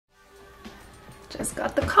Just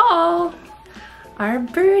got the call. Our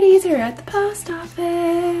birdies are at the post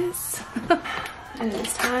office. And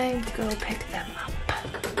it's time to go pick them up.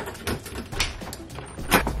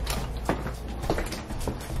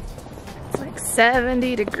 It's like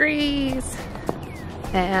 70 degrees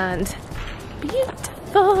and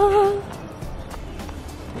beautiful.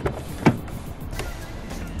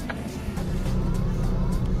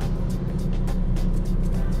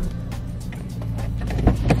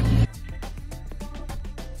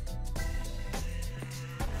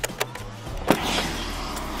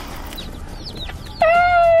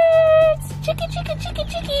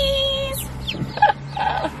 Chickies!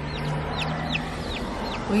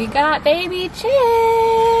 We got baby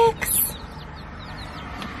chicks!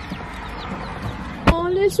 Oh,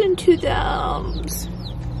 listen to them.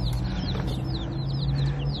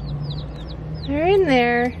 They're in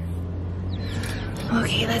there.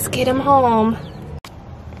 Okay, let's get them home.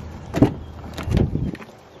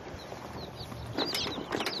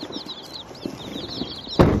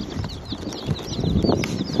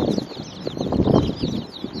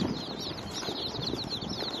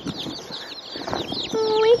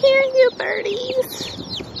 Here you birdies.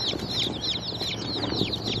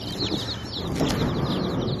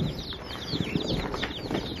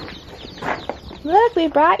 Look, we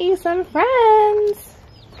brought you some friends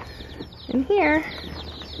in here.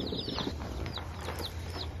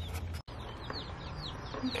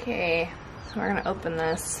 Okay, so we're gonna open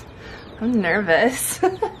this. I'm nervous. To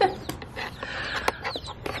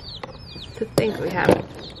think we have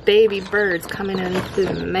baby birds coming in through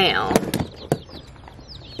the mail.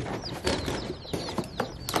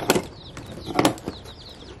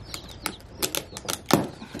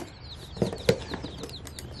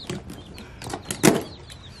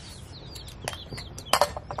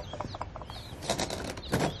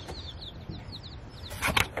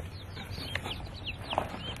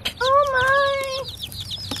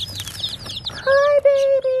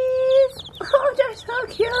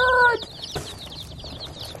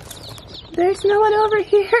 There's no one over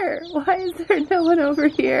here. Why is there no one over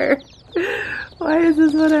here? Why is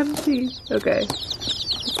this one empty? Okay.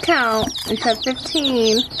 Let's count. We have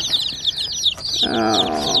 15.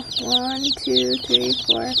 Oh, 1, 2, 3,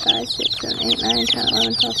 4, 5, 6, 7, 8, 9, 10,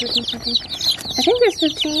 11, 12, 13, 14. I think there's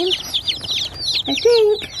 15. I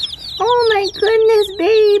think. Oh my goodness,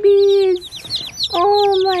 babies.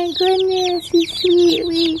 Oh my goodness, you sweet,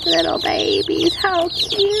 wee little babies. How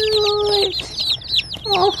cute.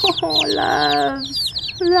 Oh, loves.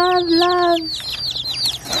 Loves.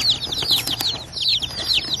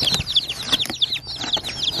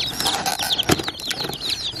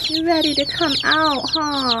 You ready to come out,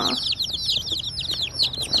 huh?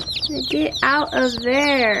 Get out of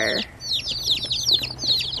there.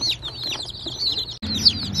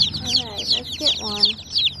 Alright, let's get one.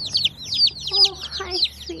 Oh, hi,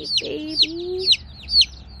 sweet baby.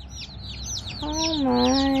 Oh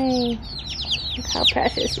my. Look how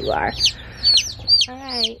precious you are.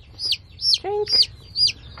 Alright. Drink.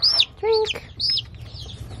 Drink.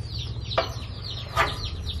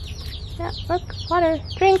 Yeah, look, water.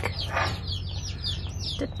 Drink.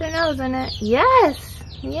 Dip their nose in it. Yes!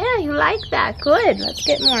 Yeah, you like that. Good. Let's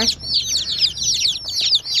get more.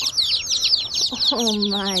 Oh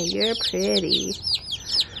my, you're pretty.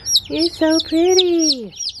 You're so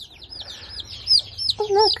pretty. Oh,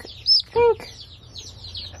 look. Drink.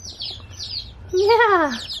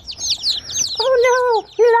 Yeah. Oh no,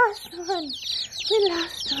 we lost one. We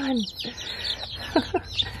lost one.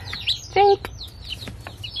 Drink.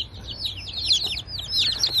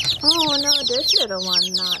 Oh no, this little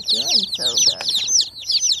one not doing so good.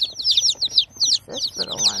 What's this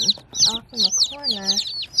little one? Off in the corner.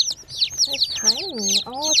 It's tiny.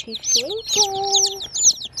 Oh, she's shaking.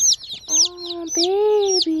 Oh,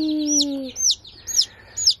 baby.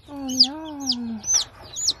 Oh no.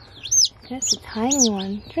 That's a tiny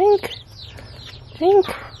one. Drink. Drink.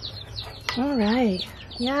 Alright.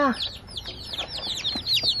 Yeah.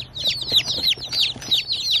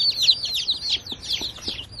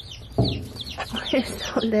 Oh, you're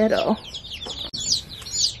so little.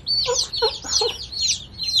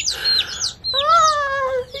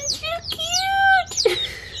 Oh, you're cute.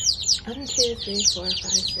 1, 2, 3, 4, 5,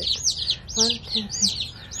 6. 1, 2,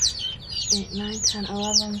 3, 8, 9, 10,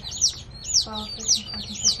 11, 12, 13,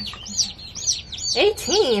 14, 15, 16,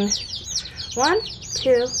 18. 1,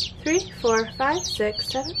 2, 3, 4, 5, 6,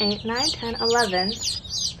 7, 8, 9, 10, 11,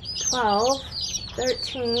 12,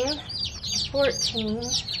 13, 14,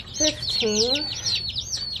 15,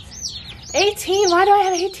 18. Why do I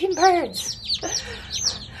have 18 birds?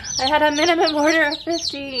 I had a minimum order of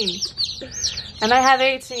 15. And I have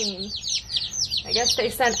 18. I guess they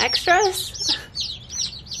sent extras.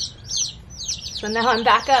 So now I'm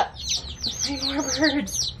back up. 3 more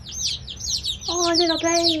birds. Oh, little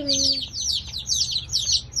baby.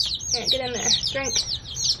 Here, get in there. Drink.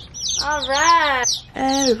 All right.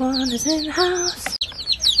 Everyone is in the house.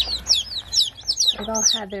 They've all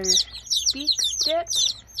had their beaks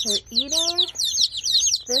dipped. They're eating.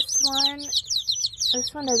 This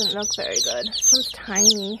one doesn't look very good. This one's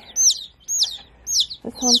tiny.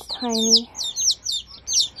 This one's tiny.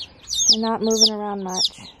 They're not moving around much.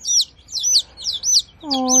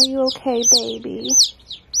 Oh, are you okay, baby?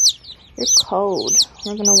 You're cold.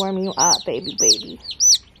 We're gonna warm you up, baby.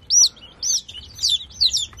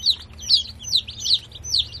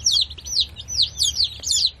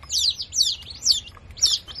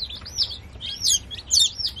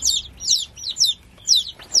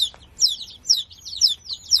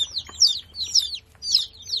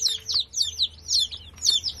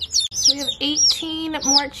 We have 18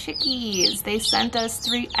 more chickies. They sent us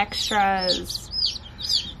 3 extras.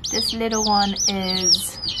 This little one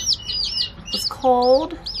was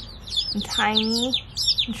cold and tiny.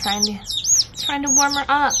 I'm trying to warm her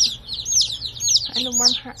up.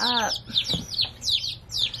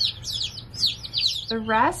 The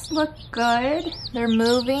rest look good. They're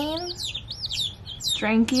moving,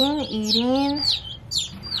 drinking, eating.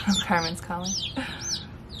 Oh, Carmen's calling.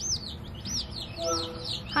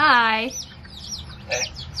 Hi. Hey.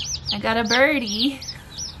 I got a birdie.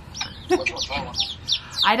 Which one's that one?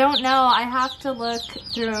 I don't know. I have to look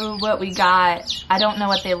through what we got. I don't know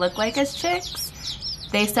what they look like as chicks.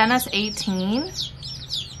 They sent us 18.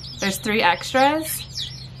 There's 3 extras.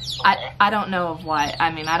 Okay. I don't know of what. I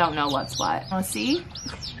mean, I don't know what's what. Want to see?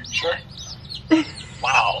 Sure.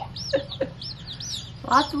 Wow.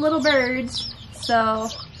 Lots of little birds. So,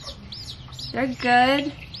 they're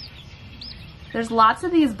good. There's lots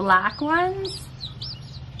of these black ones.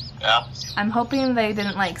 Yeah. I'm hoping they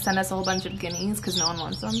didn't like send us a whole bunch of guineas because no one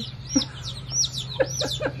wants them.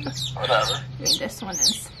 Whatever. I mean, this one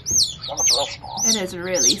is. That one's real small. It is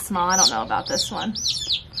really small. I don't know about this one.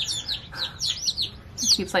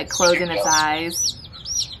 It keeps like closing its eyes.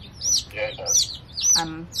 Yeah, it does.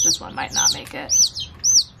 This one might not make it.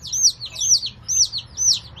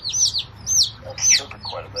 That's tripping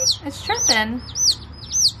quite a bit. It's tripping.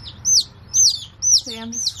 So yeah,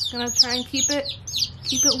 I'm just gonna try and keep it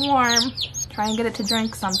warm. Try and get it to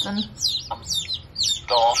drink something.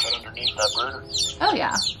 Go off it underneath that bird. Oh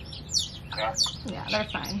yeah. Okay. Yeah, they're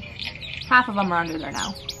fine. Half of them are under there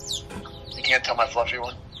now. You can't tell my fluffy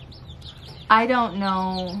one? I don't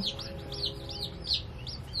know.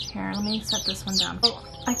 Here, let me set this one down. Oh,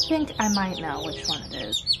 I think I might know which one it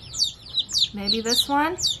is. Maybe this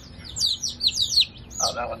one?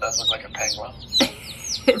 Oh, that one does look like a penguin.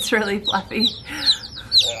 It's really fluffy.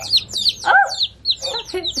 Yeah. Oh!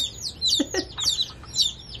 Stop it.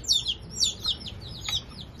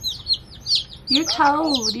 You're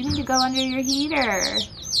cold. You need to go under your heater.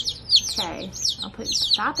 Okay. Stop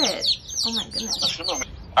it. Oh my goodness.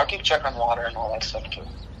 I'll keep checking on water and all that stuff too.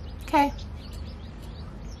 Okay.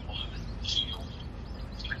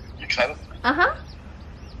 You excited? Uh-huh.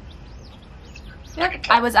 Yep.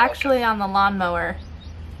 I was actually on the lawnmower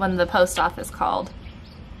when the post office called.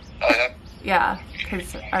 Oh yeah? Yeah,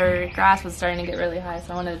 because our grass was starting to get really high,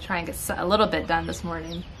 so I wanted to try and get a little bit done this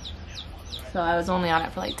morning. So I was only on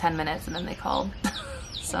it for like 10 minutes and then they called.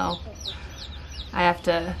 So I have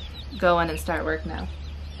to go in and start work now.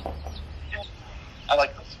 I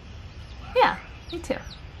like this. Yeah, me too.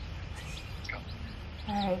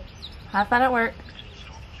 Alright, have fun at work.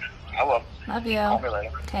 I will. Love you. Call me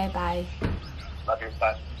later. Okay, bye. Love you.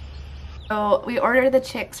 Bye. So we ordered the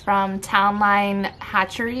chicks from Town Line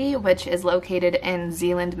Hatchery, which is located in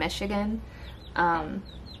Zeeland, Michigan. I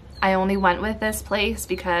only went with this place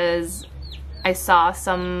because I saw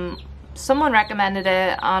someone recommended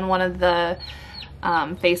it on one of the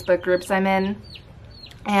Facebook groups I'm in,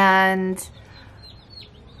 and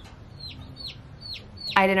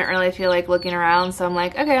I didn't really feel like looking around, so I'm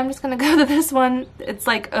like, okay, I'm just gonna go to this one. It's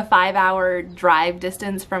like a 5-hour drive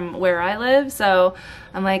distance from where I live, so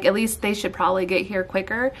I'm like, at least they should probably get here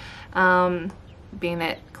quicker, being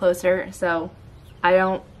it closer. So I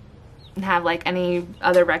don't have like any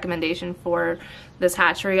other recommendation for this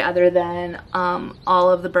hatchery other than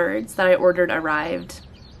all of the birds that I ordered arrived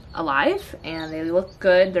alive and they look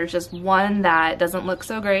good. There's just one that doesn't look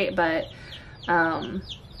so great, but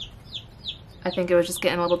I think it was just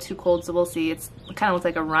getting a little too cold, so we'll see. It kind of looks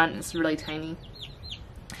like a runt. It's really tiny.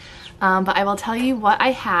 But I will tell you what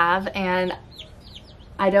I have, and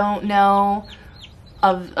I don't know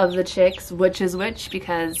of the chicks which is which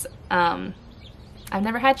because I've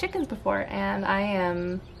never had chickens before, and I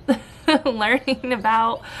am learning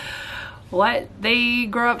about what they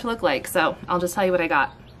grow up to look like. So I'll just tell you what I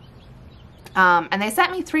got. And they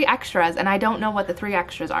sent me 3 extras, and I don't know what the 3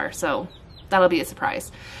 extras are, so that'll be a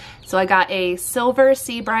surprise. So I got a silver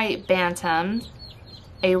sea bright bantam,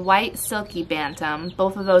 a white silky bantam.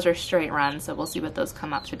 Both of those are straight runs, so we'll see what those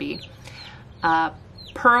come up to be.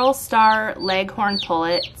 Pearl star leghorn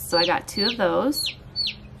pullets, so I got 2 of those.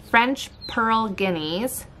 French pearl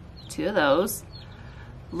guineas, 2 of those.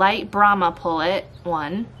 Light Brahma pullet,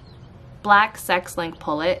 1. Black sex-link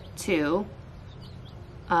pullet, 2.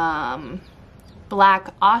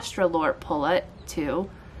 Black Australorp pullet, 2.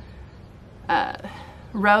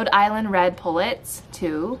 Rhode Island red pullets,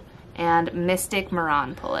 2. And Mystic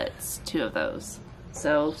Marron pullets, 2 of those.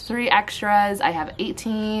 So 3 extras. I have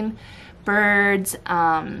 18 birds.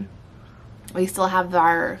 We still have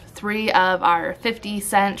our 3 of our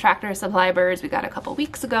 50-cent Tractor Supply birds we got a couple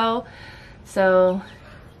weeks ago. So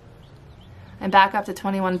I'm back up to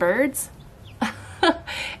 21 birds.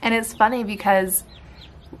 And it's funny because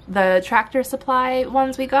the Tractor Supply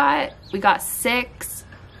ones we got 6.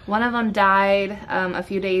 One of them died a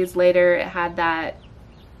few days later. It had that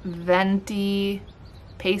pasty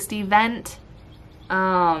vent.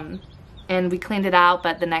 And we cleaned it out,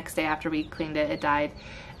 but the next day after we cleaned it, it died.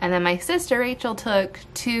 And then my sister Rachel took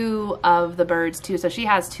 2 of the birds too, so she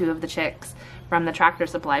has 2 of the chicks from the Tractor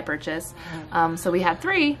Supply purchase. So we had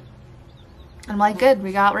 3. I'm like, good,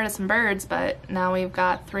 we got rid of some birds, but now we've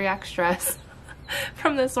got 3 extras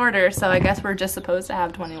from this order, so I guess we're just supposed to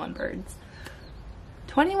have 21 birds.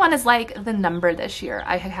 21 is like the number this year.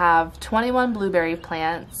 I have 21 blueberry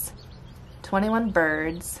plants, 21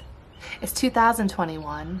 birds. It's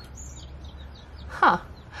 2021. Huh.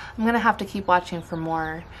 I'm gonna have to keep watching for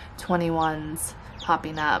more 21s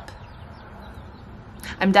popping up.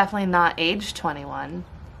 I'm definitely not age 21.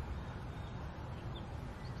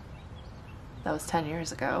 That was 10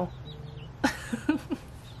 years ago.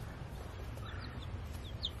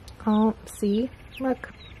 Oh, see?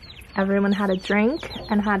 Look. Everyone had a drink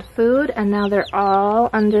and had food, and now they're all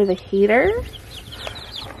under the heater.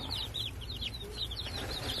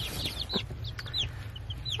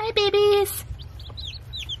 Hi, babies.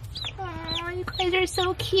 Oh, you guys are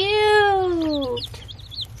so cute.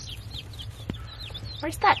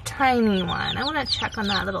 Where's that tiny one? I want to check on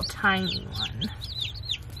that little tiny one.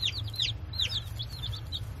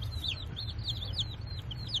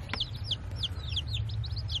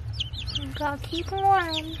 Gotta keep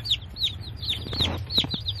warm.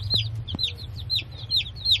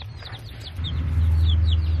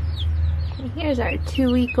 And here's our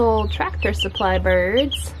 2-week-old Tractor Supply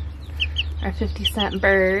birds. Our 50-cent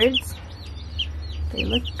birds. They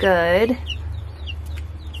look good.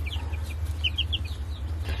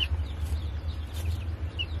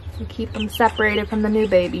 We keep them separated from the new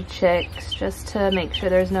baby chicks just to make sure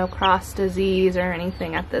there's no cross disease or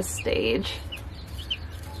anything at this stage.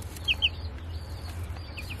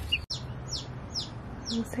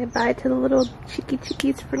 We'll say bye to the little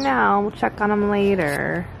chickies for now. We'll check on them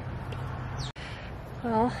later.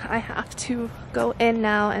 Well, I have to go in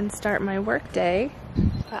now and start my work day.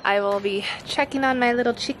 But I will be checking on my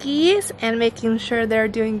little chickies and making sure they're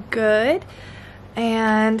doing good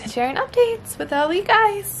and sharing updates with all you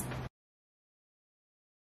guys.